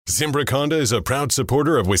Zimbrick Honda is a proud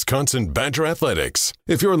supporter of Wisconsin Badger Athletics.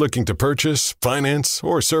 If you're looking to purchase, finance,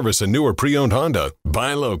 or service a new or pre-owned Honda,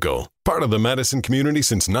 buy local. Part of the Madison community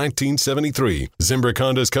since 1973, Zimbrick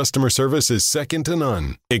Honda's customer service is second to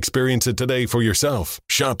none. Experience it today for yourself.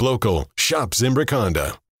 Shop local. Shop Zimbrick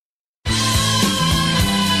Honda.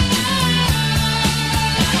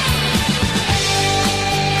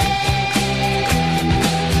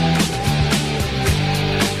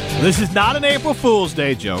 This is not an April Fool's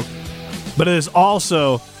Day joke, but it is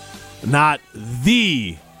also not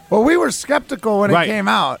the... Well, we were skeptical when it came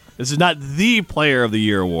out. This is not the Player of the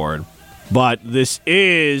Year award, but this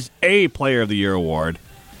is a Player of the Year award.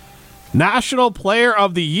 National Player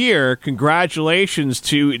of the Year, congratulations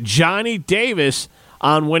to Johnny Davis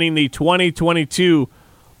on winning the 2022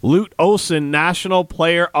 Lute Olson National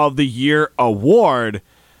Player of the Year award.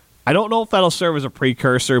 I don't know if that'll serve as a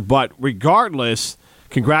precursor, but regardless...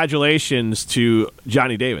 Congratulations to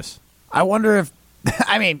Johnny Davis. I wonder if,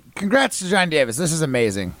 congrats to Johnny Davis. This is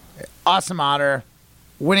amazing. Awesome honor.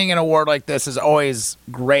 Winning an award like this is always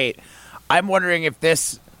great. I'm wondering if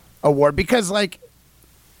this award, because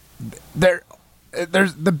there's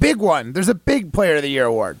the big one. There's a big Player of the Year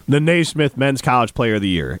award. The Naismith Men's College Player of the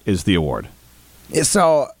Year is the award.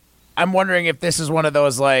 So I'm wondering if this is one of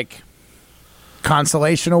those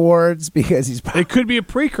consolation awards, because it could be a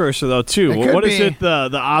precursor though too. What is it? The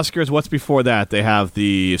Oscars? What's before that? They have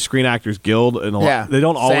the Screen Actors Guild, and they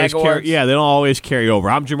don't always carry. Yeah, they don't always carry over.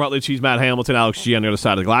 I'm Jim Rutledge. He's Matt Hamilton. Alex G on the other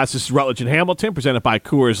side of the glass. This is Rutledge and Hamilton, presented by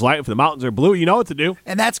Coors Light. If the mountains are blue, you know what to do.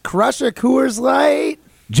 And that's crush a Coors Light.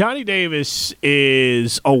 Johnny Davis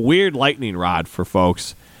is a weird lightning rod for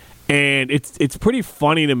folks, and it's pretty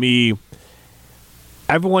funny to me.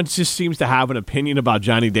 Everyone just seems to have an opinion about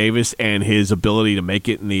Johnny Davis and his ability to make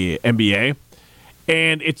it in the NBA.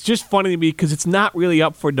 And it's just funny to me because it's not really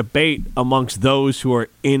up for debate amongst those who are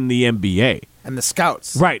in the NBA. And the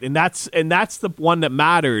scouts. Right, and that's the one that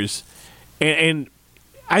matters. And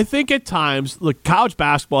I think at times, look, college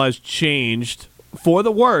basketball has changed for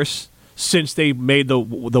the worse since they made the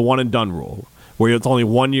one-and-done rule, where it's only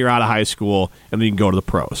 1 year out of high school and then you can go to the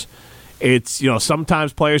pros. It's,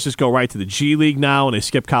 sometimes players just go right to the G League now and they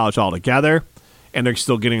skip college altogether, and they're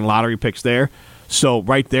still getting lottery picks there. So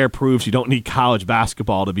right there proves you don't need college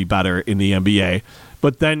basketball to be better in the NBA.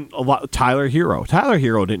 But then Tyler Hero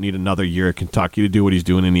didn't need another year at Kentucky to do what he's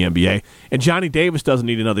doing in the NBA, and Johnny Davis doesn't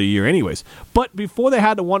need another year anyways. But before they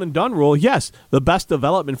had the one-and-done rule, yes, the best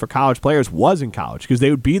development for college players was in college because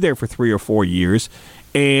they would be there for 3 or 4 years,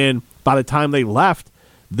 and by the time they left,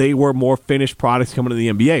 they were more finished products coming to the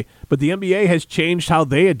NBA. But the NBA has changed how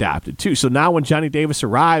they adapted, too. So now when Johnny Davis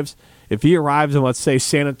arrives, if he arrives in, let's say,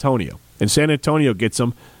 San Antonio, and San Antonio gets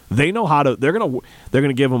him, they know how to – they're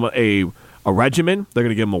gonna give him a regimen. They're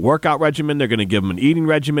going to give him a workout regimen. They're going to give him an eating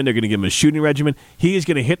regimen. They're going to give him a shooting regimen. He is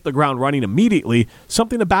going to hit the ground running immediately,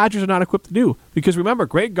 something the Badgers are not equipped to do. Because remember,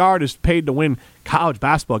 Greg Gard is paid to win college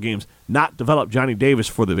basketball games, not develop Johnny Davis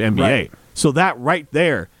for the NBA. Right. So that right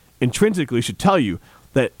there intrinsically should tell you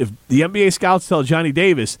that if the NBA scouts tell Johnny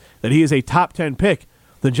Davis that he is a top 10 pick,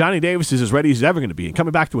 then Johnny Davis is as ready as he's ever going to be. And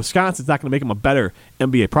coming back to Wisconsin is not going to make him a better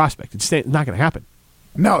NBA prospect. It's not going to happen.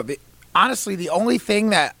 No, honestly, the only thing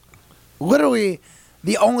that literally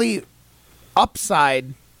the only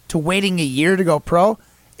upside to waiting a year to go pro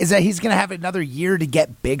is that he's going to have another year to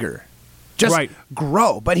get bigger. Just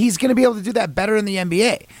grow. But he's going to be able to do that better in the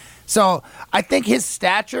NBA. So I think his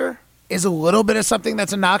stature is a little bit of something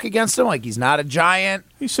that's a knock against him. He's not a giant.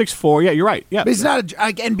 He's 6'4". Yeah, you're right. Yeah, but he's not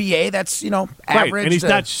NBA. That's average. Right. And he's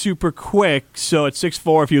not super quick. So at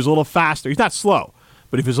 6'4", if he was a little faster, he's not slow.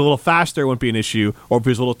 But if he was a little faster, it wouldn't be an issue. Or if he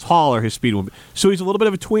was a little taller, his speed wouldn't be. So he's a little bit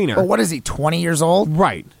of a tweener. But what is he? 20 years old.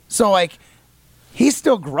 Right. So he's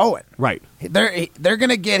still growing. Right. They're going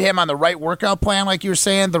to get him on the right workout plan, like you were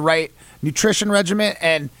saying, the right nutrition regimen,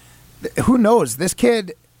 and who knows? This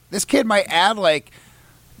kid might add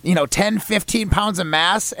 10, 15 pounds of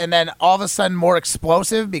mass, and then all of a sudden more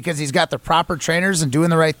explosive because he's got the proper trainers and doing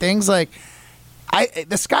the right things. The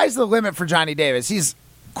sky's the limit for Johnny Davis. He's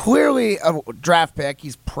clearly a draft pick.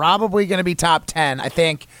 He's probably going to be top 10. I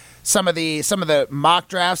think some of the mock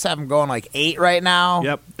drafts have him going 8 right now.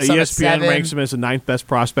 Yep. ESPN ranks him as the 9th best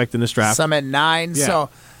prospect in this draft. Some at 9. Yeah. So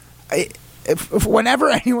if whenever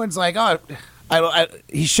anyone's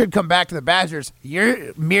he should come back to the Badgers,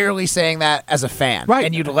 you're merely saying that as a fan. Right.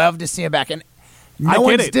 And you'd love to see him back. And no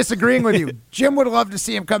one's disagreeing with you. Jim would love to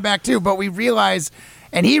see him come back too, but we realize,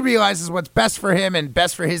 and he realizes what's best for him and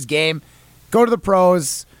best for his game. Go to the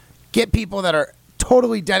pros, get people that are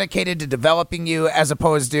totally dedicated to developing you as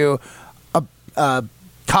opposed to a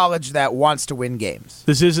college that wants to win games.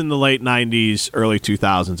 This isn't the late 90s, early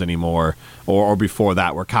 2000s anymore, or before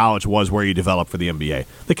that, where college was where you develop for the NBA.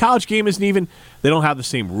 The college game isn't even, they don't have the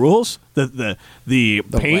same rules. The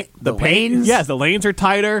paint, lanes? Yes, the lanes are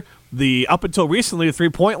tighter. Up until recently, the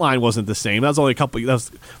three-point line wasn't the same. That was only that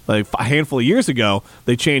was like a handful of years ago.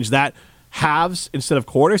 They changed that. Halves instead of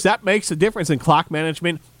quarters. That makes a difference in clock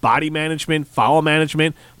management, body management, foul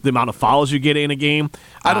management, the amount of fouls you get in a game.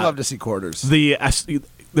 I'd love to see quarters.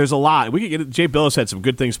 There's a lot. We could get. Jay Billis had some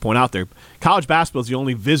good things to point out there. College basketball is the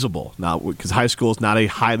only visible now, because high school is not a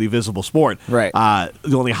highly visible sport. Right.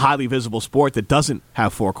 The only highly visible sport that doesn't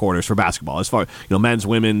have four quarters for basketball. As far men's,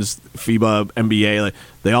 women's, FIBA, NBA,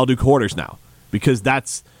 they all do quarters now because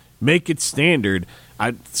make it standard.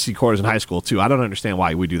 I see quarters in high school too. I don't understand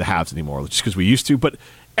why we do the halves anymore, just because we used to. But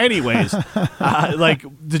anyways, like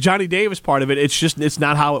the Johnny Davis part of it, it's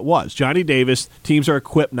not how it was. Johnny Davis, teams are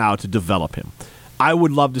equipped now to develop him. I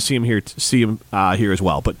would love to see him here as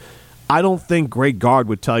well, but I don't think Greg Gard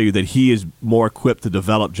would tell you that he is more equipped to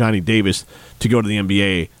develop Johnny Davis to go to the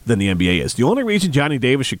NBA than the NBA is. The only reason Johnny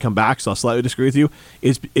Davis should come back, so I'll slightly disagree with you,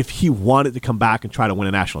 is if he wanted to come back and try to win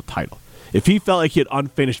a national title. If he felt like he had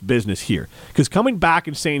unfinished business here. Because coming back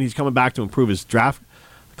and saying he's coming back to improve his draft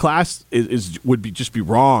class would just be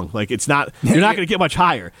wrong. Like, it's not, you're not going to get much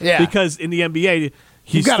higher. Yeah. Because in the NBA,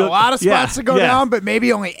 you've got a lot of spots to go down, but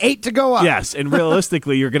maybe only 8 to go up. Yes, and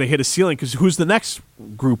realistically, you're going to hit a ceiling because who's the next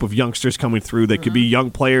group of youngsters coming through that could be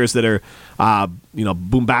young players that are,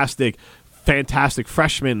 bombastic, fantastic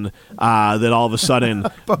freshmen that all of a sudden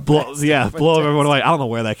blow everyone away. I don't know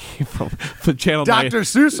where that came from. Channel Dr.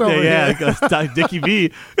 Seuss over here. Dickie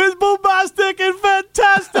V is bombastic and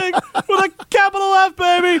fantastic with a capital F,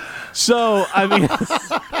 baby. So, I mean,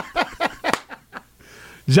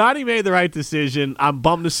 Johnny made the right decision. I'm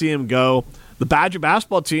bummed to see him go. The Badger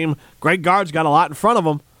basketball team, Greg Gard's got a lot in front of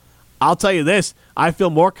him. I'll tell you this, I feel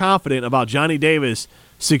more confident about Johnny Davis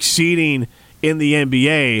succeeding in the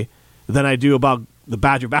NBA than I do about the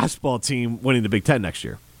Badger basketball team winning the Big Ten next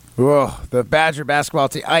year. Whoa, the Badger basketball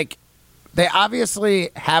team, they obviously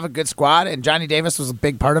have a good squad, and Johnny Davis was a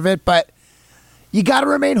big part of it, but you got to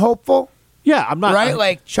remain hopeful. Yeah, I'm not.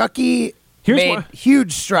 Right? Chucky made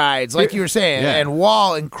huge strides, like you were saying, and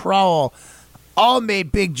Wall and Crowell all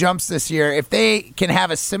made big jumps this year. If they can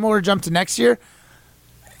have a similar jump to next year,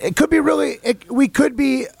 it could be we could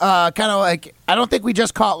be kind of like, I don't think we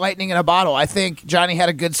just caught lightning in a bottle. I think Johnny had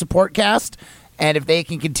a good support cast, and if they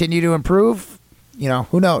can continue to improve,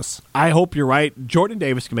 who knows? I hope you're right. Jordan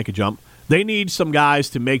Davis can make a jump. They need some guys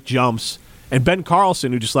to make jumps, and Ben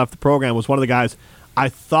Carlson, who just left the program, was one of the guys I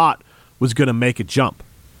thought was going to make a jump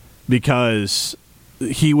because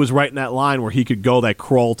he was right in that line where he could go that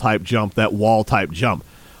Kroll-type jump, that Wall-type jump.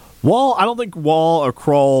 I don't think Wall or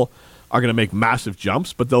Kroll are going to make massive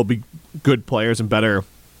jumps, but they'll be good players and better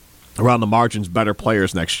around the margins, better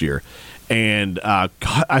players next year. And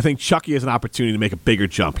I think Chucky has an opportunity to make a bigger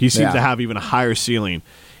jump. He seems to have even a higher ceiling.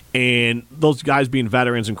 And those guys being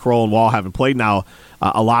veterans and Kroll and Wall having played now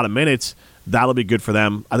a lot of minutes, that'll be good for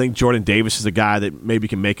them. I think Jordan Davis is a guy that maybe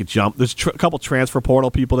can make a jump. There's a couple transfer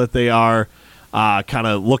portal people that they are kind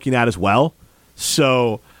of looking at as well.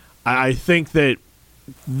 So I think that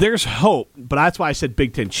there's hope, but that's why I said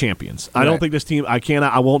Big Ten champions. I don't think this team. I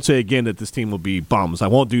won't say again that this team will be bums. I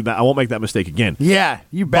won't do that. I won't make that mistake again. Yeah,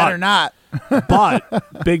 you better not. But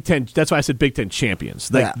Big Ten. That's why I said Big Ten champions.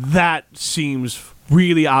 That seems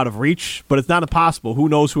really out of reach, but it's not impossible. Who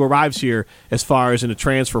knows who arrives here as far as in the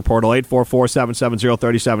transfer portal?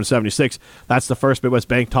 844-770-3776. That's the First Midwest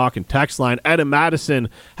Bank Talk and text line. Ed in Madison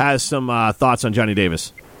has some thoughts on Johnny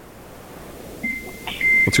Davis.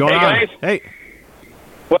 What's going on? Guys. Hey.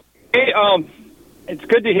 Hey, it's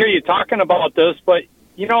good to hear you talking about this, but,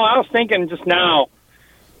 I was thinking just now,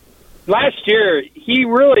 last year, he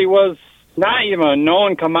really was not even a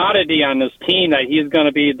known commodity on this team that he's going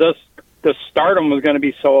to be the stardom was going to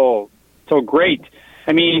be so great.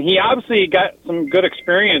 I mean, he obviously got some good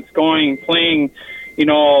experience playing,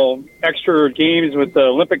 extra games with the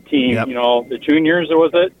Olympic team, the juniors, or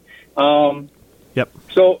was it? Yep.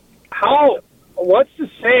 So what's to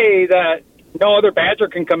say that no other Badger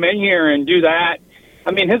can come in here and do that?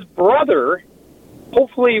 I mean, his brother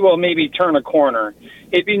hopefully will maybe turn a corner.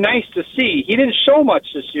 It'd be nice to see. He didn't show much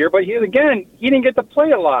this year, but he didn't get to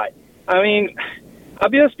play a lot. I mean, I'll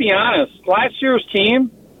just be honest. Last year's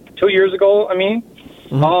team, 2 years ago,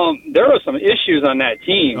 there were some issues on that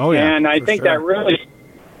team. Oh, yeah, and I think that really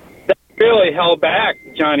held back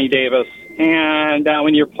Johnny Davis. And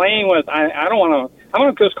when you're playing with, I don't want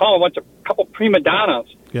to just call him a couple prima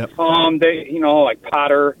donnas. Yep. Like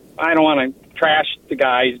Potter. I don't want to trash the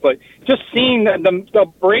guys, but just seeing the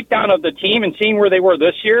breakdown of the team and seeing where they were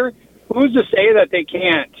this year, who's to say that they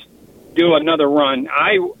can't do another run?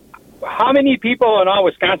 How many people in all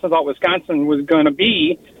Wisconsin thought Wisconsin was going to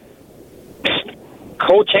be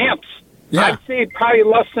co-champs? Yeah. I'd say probably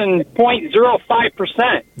less than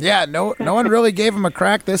 0.05%. Yeah, no one really gave them a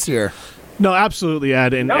crack this year. No, absolutely,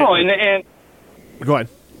 Ed. And go ahead.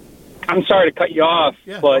 I'm sorry to cut you off,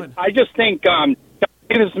 but I just think Davis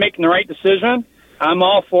is making the right decision. I'm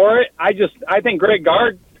all for it. I think Greg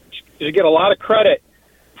Gard should get a lot of credit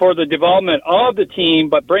for the development of the team,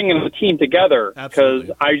 but bringing the team together, because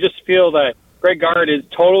I just feel that Greg Gard is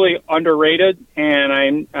totally underrated, and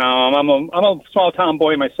I'm a small town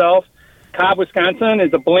boy myself. Cobb, Wisconsin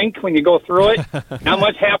is a blink when you go through it. Not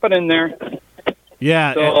much happening there.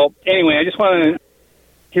 Yeah. So anyway, I just want to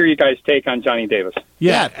hear you guys' take on Johnny Davis.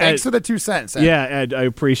 Yeah, thanks for the 2 cents. Ed. Yeah, Ed, I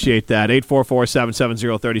appreciate that.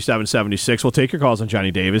 844-770-3776. We'll take your calls on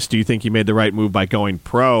Johnny Davis. Do you think he made the right move by going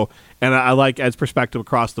pro? And I like Ed's perspective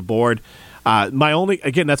across the board. That's why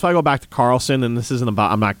I go back to Carlson, and this isn't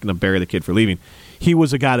about, I'm not going to bury the kid for leaving. He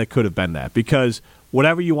was a guy that could have been that, because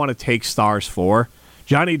whatever you want to take stars for,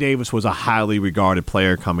 Johnny Davis was a highly regarded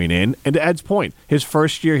player coming in. And to Ed's point, his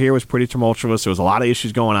first year here was pretty tumultuous. There was a lot of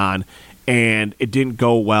issues going on, and it didn't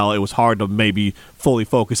go well. It was hard to maybe fully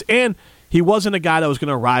focus. And he wasn't a guy that was going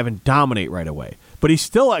to arrive and dominate right away. But he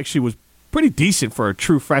still actually was pretty decent for a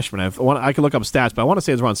true freshman. I can look up stats, but I want to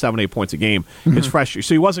say it's around 7-8 points a game his freshman year.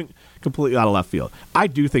 So he wasn't completely out of left field. I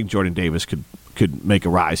do think Jordan Davis could make a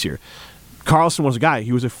rise here. Carlson was a guy.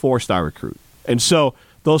 He was a 4-star recruit. And so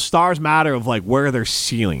those stars matter of like where are their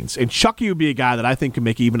ceilings. And Chucky would be a guy that I think can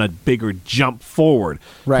make even a bigger jump forward.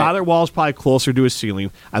 Right. Tyler Wall's probably closer to his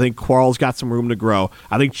ceiling. I think Quarles got some room to grow.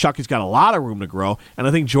 I think Chucky's got a lot of room to grow. And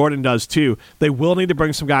I think Jordan does too. They will need to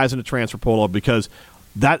bring some guys in the transfer portal, because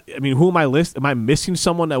who am I Am I missing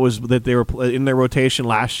someone that they were in their rotation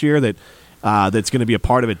last year that's going to be a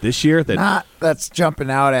part of it this year? That's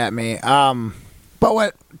jumping out at me.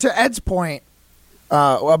 But to Ed's point,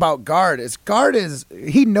 about Gard is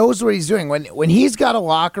he knows what he's doing. When he's got a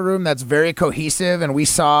locker room that's very cohesive, and we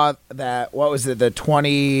saw that, what was it, the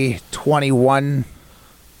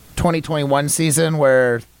 2021 season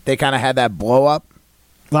where they kind of had that blow up?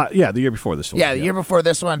 Yeah, the year before this one. Yeah, the year before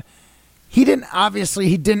this one. He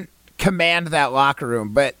didn't command that locker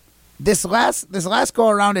room, but this last go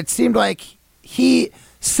around, it seemed like he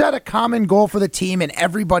set a common goal for the team, and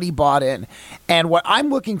everybody bought in. And what I'm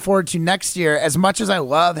looking forward to next year, as much as I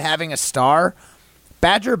love having a star,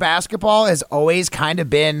 Badger basketball has always kind of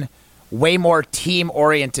been way more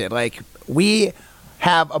team-oriented. Like, we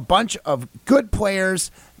have a bunch of good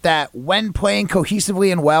players that, when playing cohesively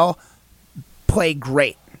and well, play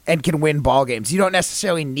great and can win ball games. You don't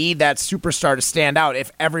necessarily need that superstar to stand out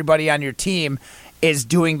if everybody on your team is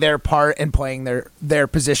doing their part and playing their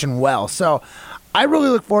position well. So I really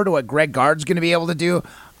look forward to what Greg Gard's going to be able to do.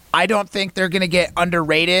 I don't think they're going to get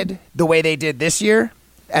underrated the way they did this year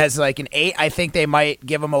as like an 8. I think they might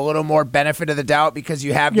give them a little more benefit of the doubt, because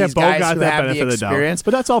you have these guys who have the experience.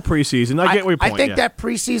 But that's all preseason. I get your point. I think that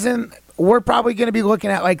preseason, we're probably going to be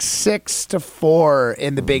looking at like 6-4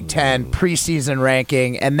 in the Big Ten preseason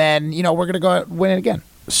ranking, and then we're going to go out and win it again.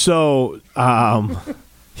 So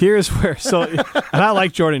here's where. And I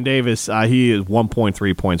like Jordan Davis. He is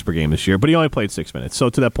 1.3 points per game this year, but he only played 6 minutes. So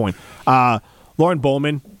to that point, Lauren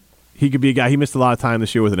Bowman, he could be a guy. He missed a lot of time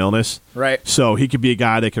this year with an illness, right? So he could be a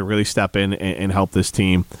guy that could really step in and help this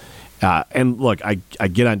team. And look, I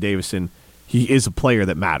get on Davison. He is a player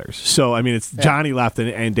that matters. So, I mean, it's Johnny left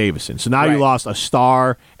and Davison. So now you lost a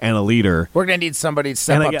star and a leader. We're going to need somebody to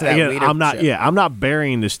step up to that leadership. I'm not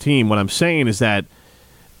burying this team. What I'm saying is that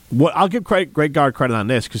I'll give Greg Gard credit on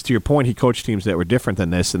this, because to your point, he coached teams that were different than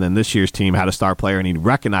this, and then this year's team had a star player, and he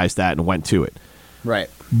recognized that and went to it. Right.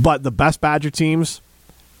 But the best Badger teams,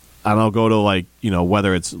 I don't go to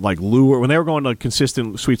whether it's like Lure, when they were going to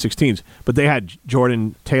consistent Sweet 16s, but they had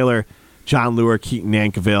Jordan Taylor, John Lure, Keaton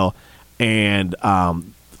Yankaville, and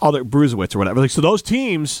other Bruzewitz or whatever. So those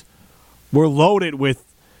teams were loaded with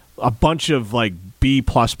a bunch of B+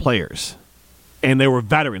 players, and they were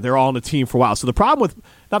veterans. They were all on the team for a while. So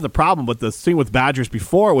the thing with Badgers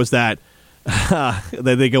before was that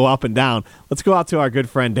they go up and down. Let's go out to our good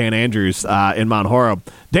friend Dan Andrews in Mount Horeb.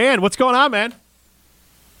 Dan, what's going on, man?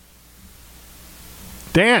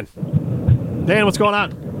 Dan, what's going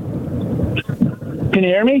on? Can you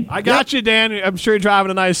hear me? I got you, Dan. I'm sure you're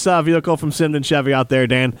driving a nice vehicle from Simden Chevy out there,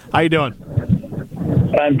 Dan. How you doing?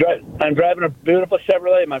 I'm driving a beautiful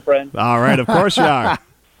Chevrolet, my friend. All right, of course you are.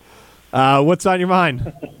 What's on your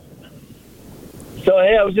mind? So,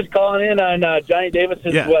 hey, I was just calling in on Johnny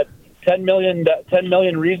Davis's 10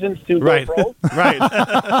 million reasons to Right. go pro.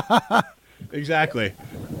 Right. Exactly.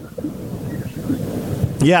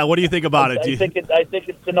 Yeah, what do you think about it? I think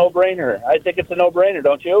it's a no-brainer. I think it's a no-brainer,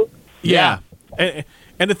 don't you? Yeah.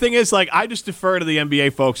 And the thing is, like, I just defer to the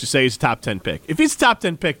NBA folks who say he's a top 10 pick. If he's a top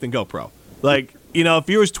 10 pick, then go pro. Like, if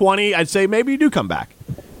he was 20, I'd say maybe you do come back.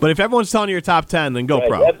 But if everyone's telling you you're top 10, then go Right,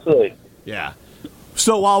 pro. Absolutely. Yeah.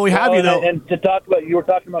 So while we have you, though. And to talk about, you were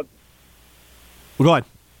talking about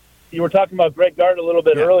Greg Gard a little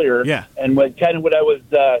bit earlier. Yeah. And what I was,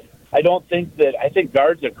 I think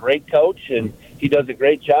Gard's a great coach and he does a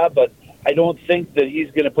great job, but I don't think that he's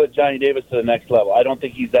going to put Johnny Davis to the next level. I don't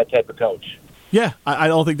think he's that type of coach. Yeah, I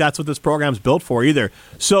don't think that's what this program's built for either.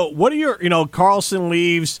 So what are your, Carlson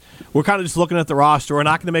leaves. We're kind of just looking at the roster. We're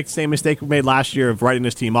not going to make the same mistake we made last year of writing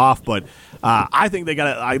this team off, but I think they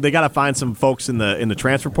gotta find some folks in the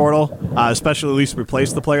transfer portal, especially at least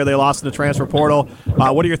replace the player they lost in the transfer portal.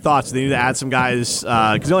 What are your thoughts? They need to add some guys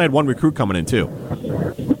because they only had one recruit coming in too.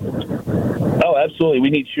 Oh, absolutely. We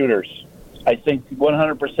need shooters. I think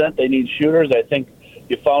 100% they need shooters. I think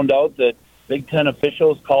you found out that Big Ten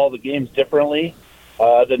officials call the games differently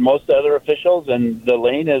than most other officials, and the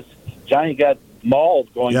lane is Johnny got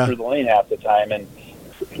mauled going through the lane half the time, and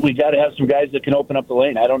we got to have some guys that can open up the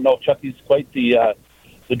lane. I don't know if Chucky's quite the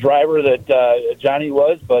driver that Johnny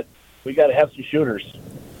was, but we got to have some shooters.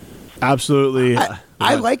 Absolutely.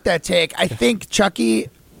 I like that take. I think Chucky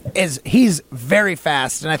he's very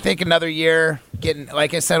fast, and I think another year, getting,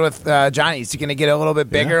 like I said with Johnny, he's going to get a little bit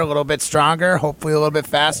bigger, a little bit stronger, hopefully a little bit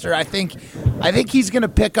faster. I think he's going to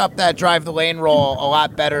pick up that drive the lane role a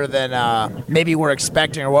lot better than maybe we're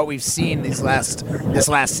expecting or what we've seen this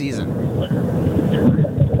last season.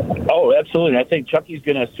 Oh, absolutely. I think Chucky's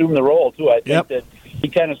going to assume the role too. I think that he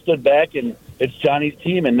kind of stood back, and it's Johnny's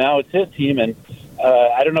team, and now it's his team, and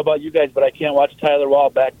I don't know about you guys, but I can't watch Tyler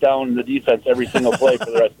Wall back down the defense every single play for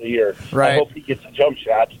the rest of the year. Right. I hope he gets a jump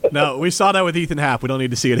shot. No, we saw that with Ethan Happ. We don't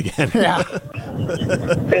need to see it again. Yeah.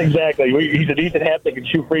 Exactly. He's an Ethan Happ that can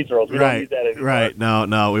shoot free throws. We don't need that anymore. Right.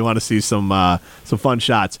 No. We want to see some fun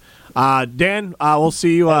shots. Dan, we'll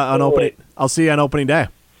see you on opening. I'll see you on opening day.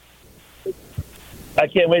 I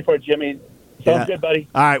can't wait for it, Jimmy. Sounds good, buddy.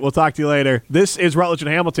 All right. We'll talk to you later. This is Rutledge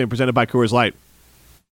and Hamilton, presented by Coors Light.